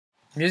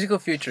Musical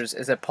Futures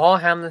is a Paul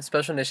Hamlin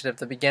special initiative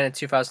that began in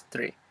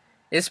 2003.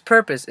 Its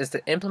purpose is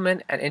to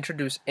implement and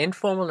introduce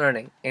informal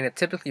learning in a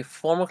typically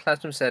formal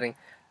classroom setting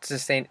to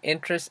sustain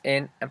interest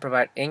in and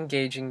provide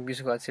engaging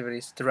musical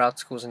activities throughout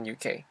schools in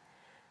UK.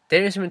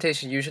 Their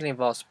instrumentation usually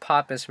involves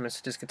pop instruments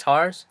such as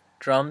guitars,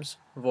 drums,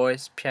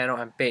 voice, piano,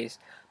 and bass,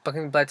 but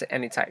can be applied to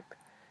any type.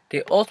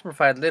 They also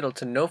provide little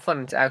to no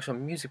funding to actual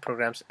music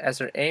programs, as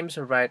their aim is to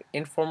provide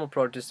informal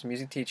approaches to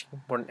music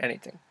teaching more than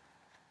anything.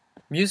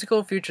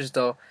 Musical Futures,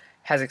 though,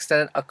 has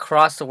extended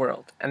across the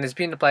world and is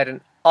being applied in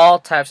all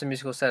types of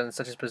musical settings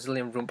such as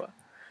Brazilian rumba.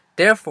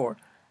 Therefore,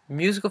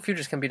 Musical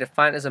Futures can be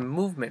defined as a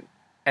movement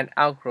and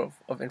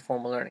outgrowth of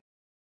informal learning.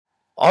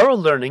 Oral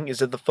learning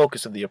is at the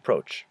focus of the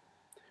approach.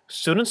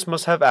 Students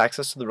must have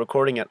access to the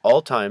recording at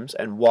all times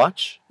and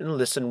watch and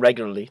listen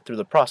regularly through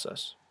the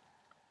process.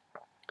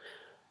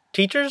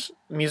 Teachers,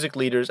 music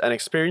leaders, and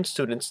experienced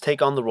students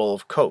take on the role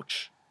of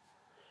coach.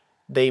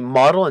 They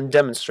model and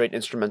demonstrate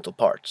instrumental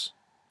parts.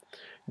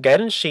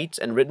 Guidance sheets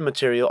and written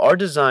material are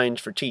designed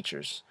for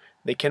teachers.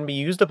 They can be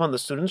used upon the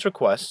student's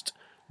request,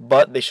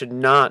 but they should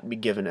not be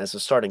given as a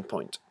starting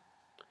point.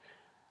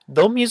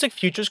 Though Music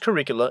Futures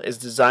curricula is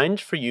designed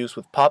for use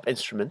with pop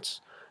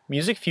instruments,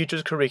 Music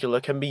Futures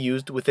curricula can be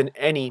used within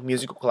any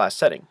musical class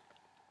setting,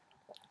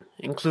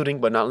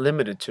 including but not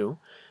limited to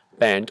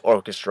band,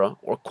 orchestra,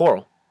 or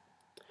choral.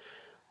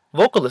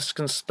 Vocalists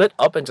can split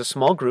up into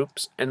small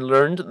groups and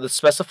learn the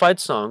specified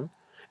song,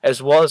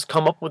 as well as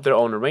come up with their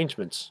own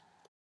arrangements.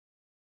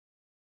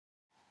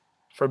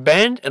 For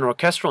band and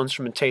orchestral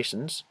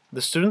instrumentations,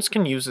 the students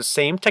can use the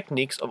same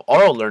techniques of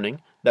oral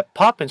learning that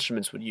pop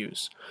instruments would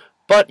use,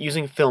 but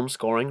using film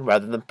scoring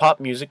rather than pop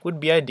music would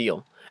be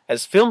ideal,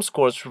 as film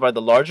scores provide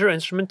the larger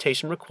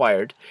instrumentation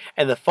required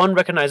and the fun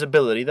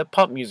recognizability that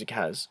pop music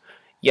has,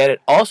 yet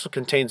it also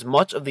contains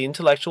much of the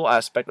intellectual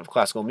aspect of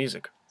classical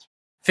music.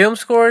 Film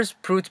scores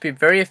prove to be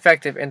very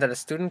effective in that a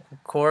student can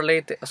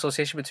correlate the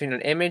association between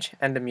an image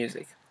and the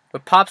music.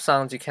 With pop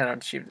songs, you cannot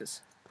achieve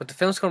this. With the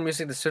film score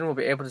music, the student will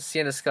be able to see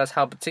and discuss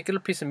how a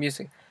particular piece of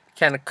music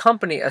can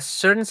accompany a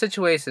certain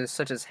situation,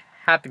 such as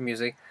happy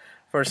music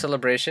for a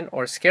celebration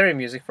or scary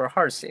music for a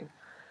horror scene.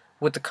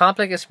 With the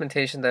complex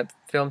instrumentation that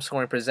film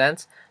scoring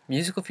presents,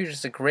 Musical Futures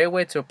is a great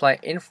way to apply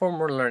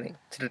informal learning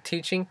to the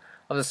teaching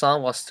of the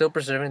song while still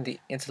preserving the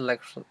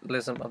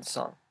intellectualism of the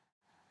song.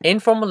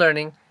 Informal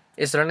learning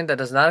is learning that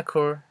does not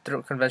occur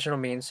through conventional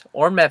means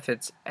or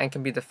methods and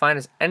can be defined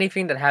as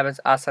anything that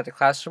happens outside the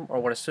classroom or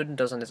what a student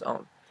does on his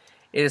own.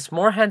 It is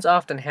more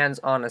hands-off than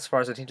hands-on as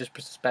far as the teacher's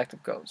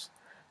perspective goes.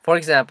 For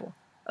example,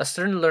 a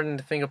student learning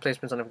the finger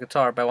placements on a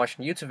guitar by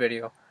watching a YouTube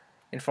video,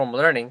 informal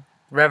learning,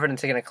 rather than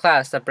taking a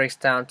class that breaks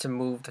down to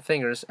move the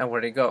fingers and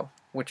where they go,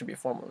 which would be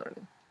formal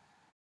learning.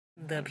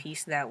 The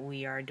piece that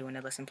we are doing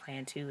a lesson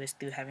plan to is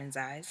Through Heaven's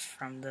Eyes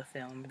from the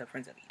film The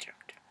Prince of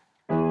Egypt.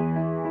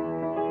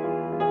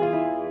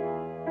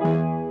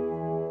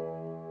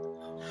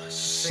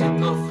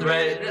 Single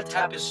thread, a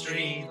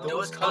tapestry,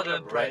 though its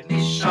color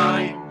brightly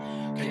shine,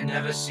 can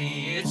never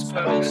see its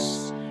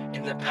purpose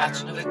in the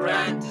pattern of the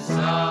grand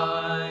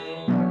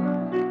design.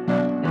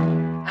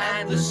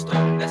 And the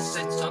stone that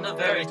sits on the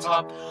very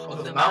top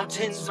of the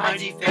mountain's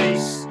mighty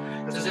face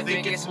doesn't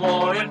think it's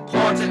more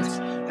important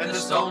than the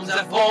stones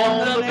that form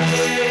the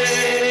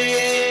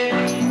base.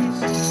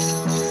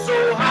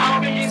 So how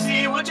can you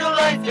see what your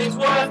life is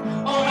worth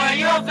or where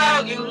your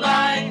value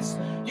lies?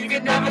 You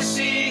can never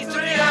see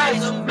through the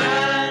eyes of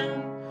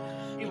man.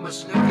 You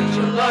must look at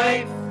your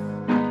life,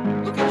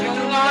 look at your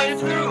life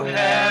through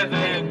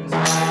heaven's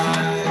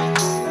eyes.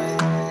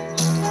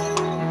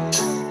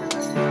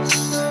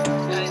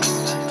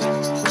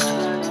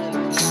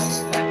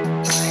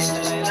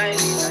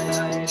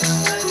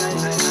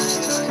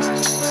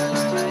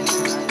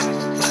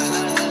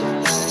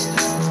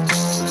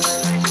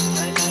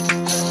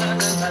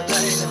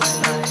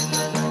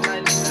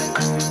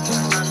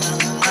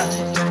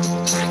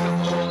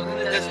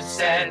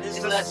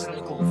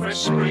 Fresh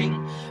spring,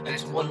 and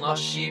to one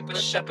lost sheep a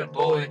shepherd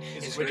boy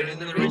is greater than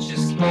the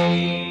richest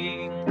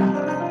king.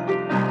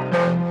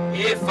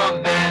 If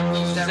a man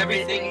loses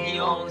everything he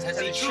owns, has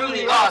he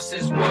truly lost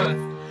his worth?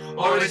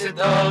 Or is it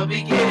the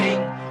beginning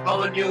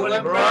of a new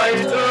and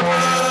brighter world?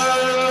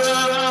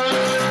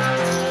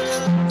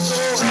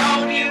 So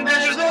how do you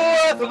measure the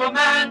worth of a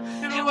man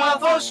in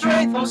wealth or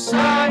strength or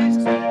size?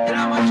 And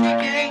how much he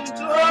gained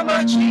to how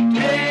much he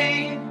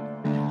gave?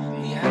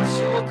 The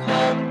answer will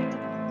come.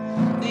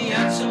 The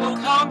answer will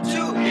come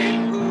to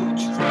him who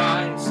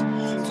tries to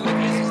look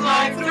at his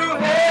life through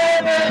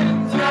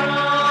heaven's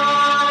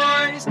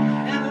eyes.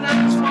 And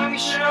that's why we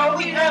share all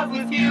we have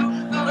with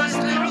you, though there's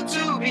little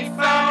to be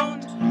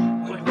found.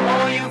 When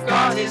all you've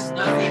got is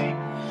nothing,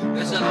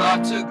 there's a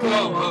lot to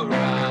go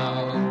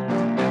around.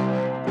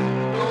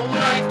 No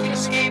life can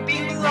escape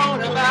being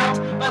blown about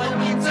by the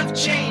winds of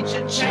change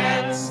and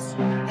chance.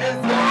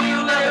 And though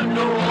you'll never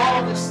know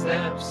all the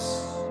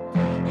steps,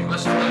 you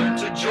must learn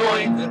to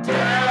join the dance.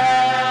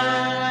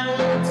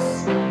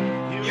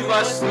 You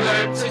must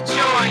learn to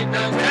join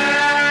the dance.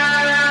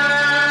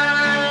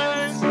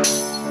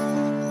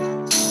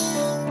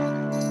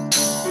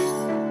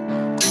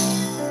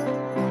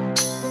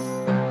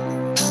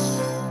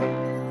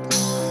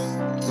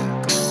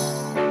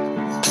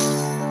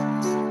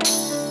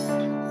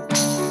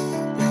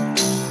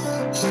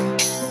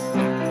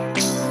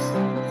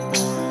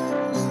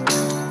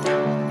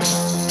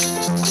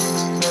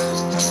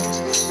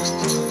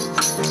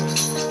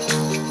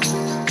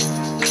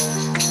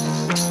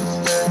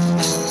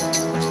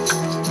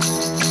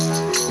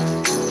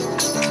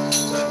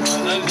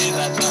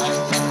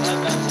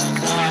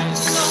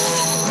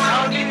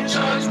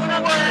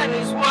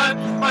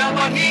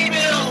 what he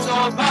builds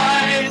or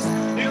buys.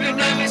 You can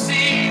never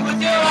see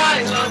with your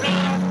eyes. Oh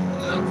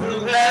no, look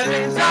through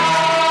heaven's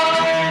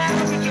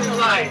eyes. Look at your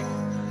life.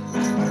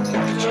 Look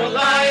at your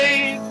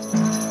life.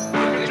 Look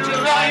at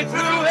your life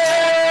through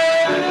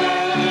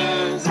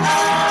heaven's eyes.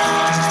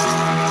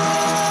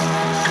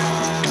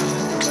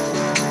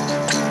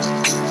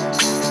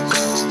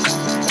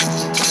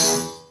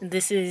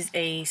 This is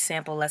a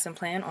sample lesson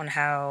plan on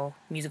how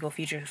musical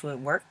features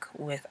would work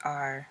with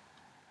our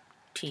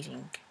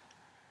teaching.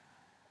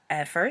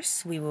 At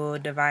first, we will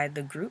divide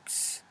the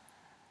groups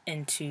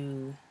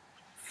into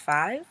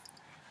 5,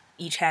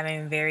 each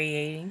having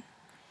varying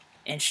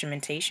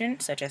instrumentation,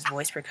 such as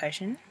voice,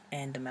 percussion,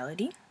 and the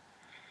melody.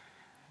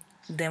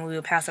 Then we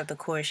will pass out the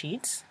chord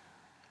sheets,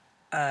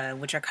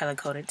 which are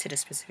color-coded to the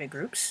specific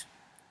groups.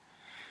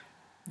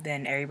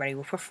 Then everybody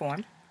will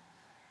perform.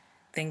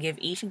 Then give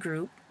each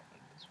group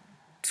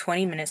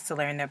 20 minutes to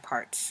learn their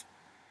parts.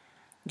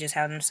 Just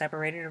have them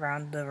separated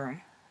around the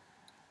room.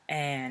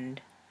 And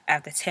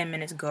after 10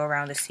 minutes, go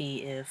around to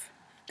see if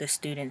the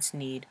students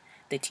need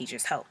the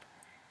teacher's help.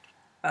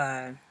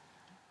 And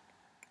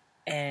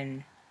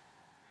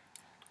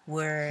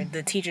were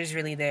the teachers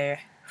really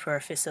there for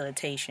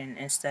facilitation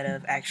instead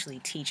of actually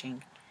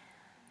teaching?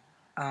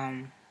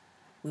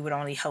 We would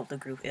only help the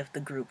group if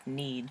the group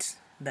needs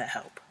the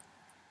help.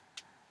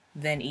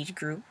 Then each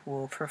group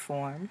will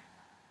perform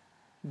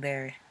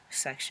their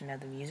section of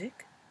the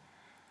music.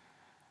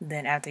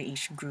 Then after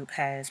each group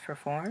has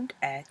performed,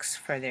 ask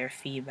for their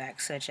feedback,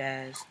 such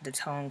as the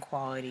tone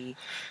quality,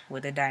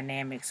 with the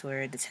dynamics,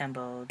 where the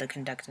tempo, the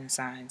conducting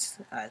signs,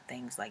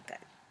 things like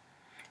that.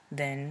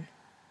 Then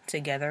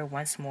together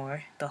once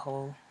more, the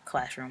whole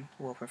classroom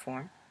will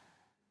perform.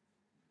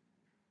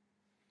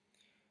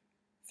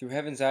 Through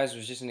Heaven's Eyes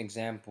was just an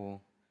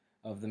example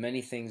of the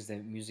many things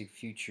that Music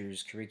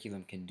Future's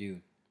curriculum can do.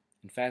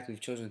 In fact,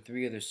 we've chosen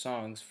 3 other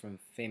songs from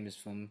famous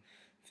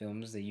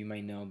films that you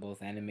might know,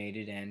 both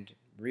animated and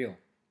real,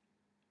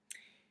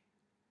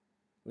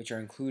 which are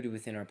included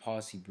within our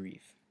policy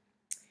brief.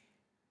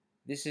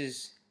 This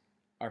is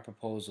our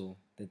proposal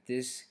that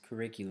this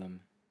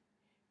curriculum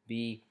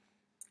be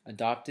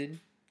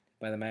adopted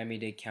by the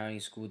Miami-Dade County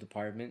School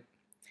Department,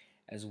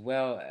 as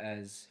well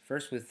as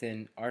first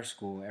within our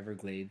school,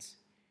 Everglades,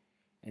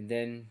 and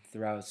then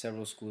throughout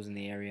several schools in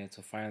the area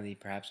until finally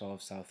perhaps all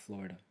of South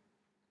Florida.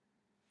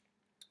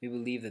 We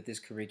believe that this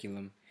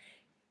curriculum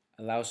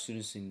allows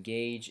students to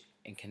engage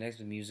and connect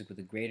with music with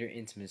a greater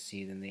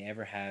intimacy than they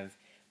ever have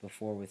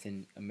before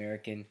within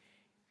American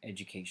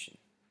education.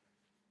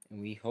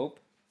 And we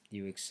hope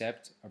you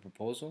accept our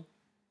proposal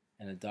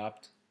and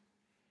adopt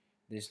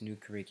this new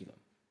curriculum.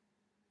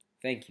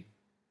 Thank you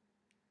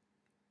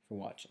for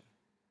watching.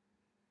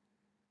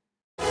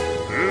 Look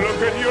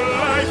at your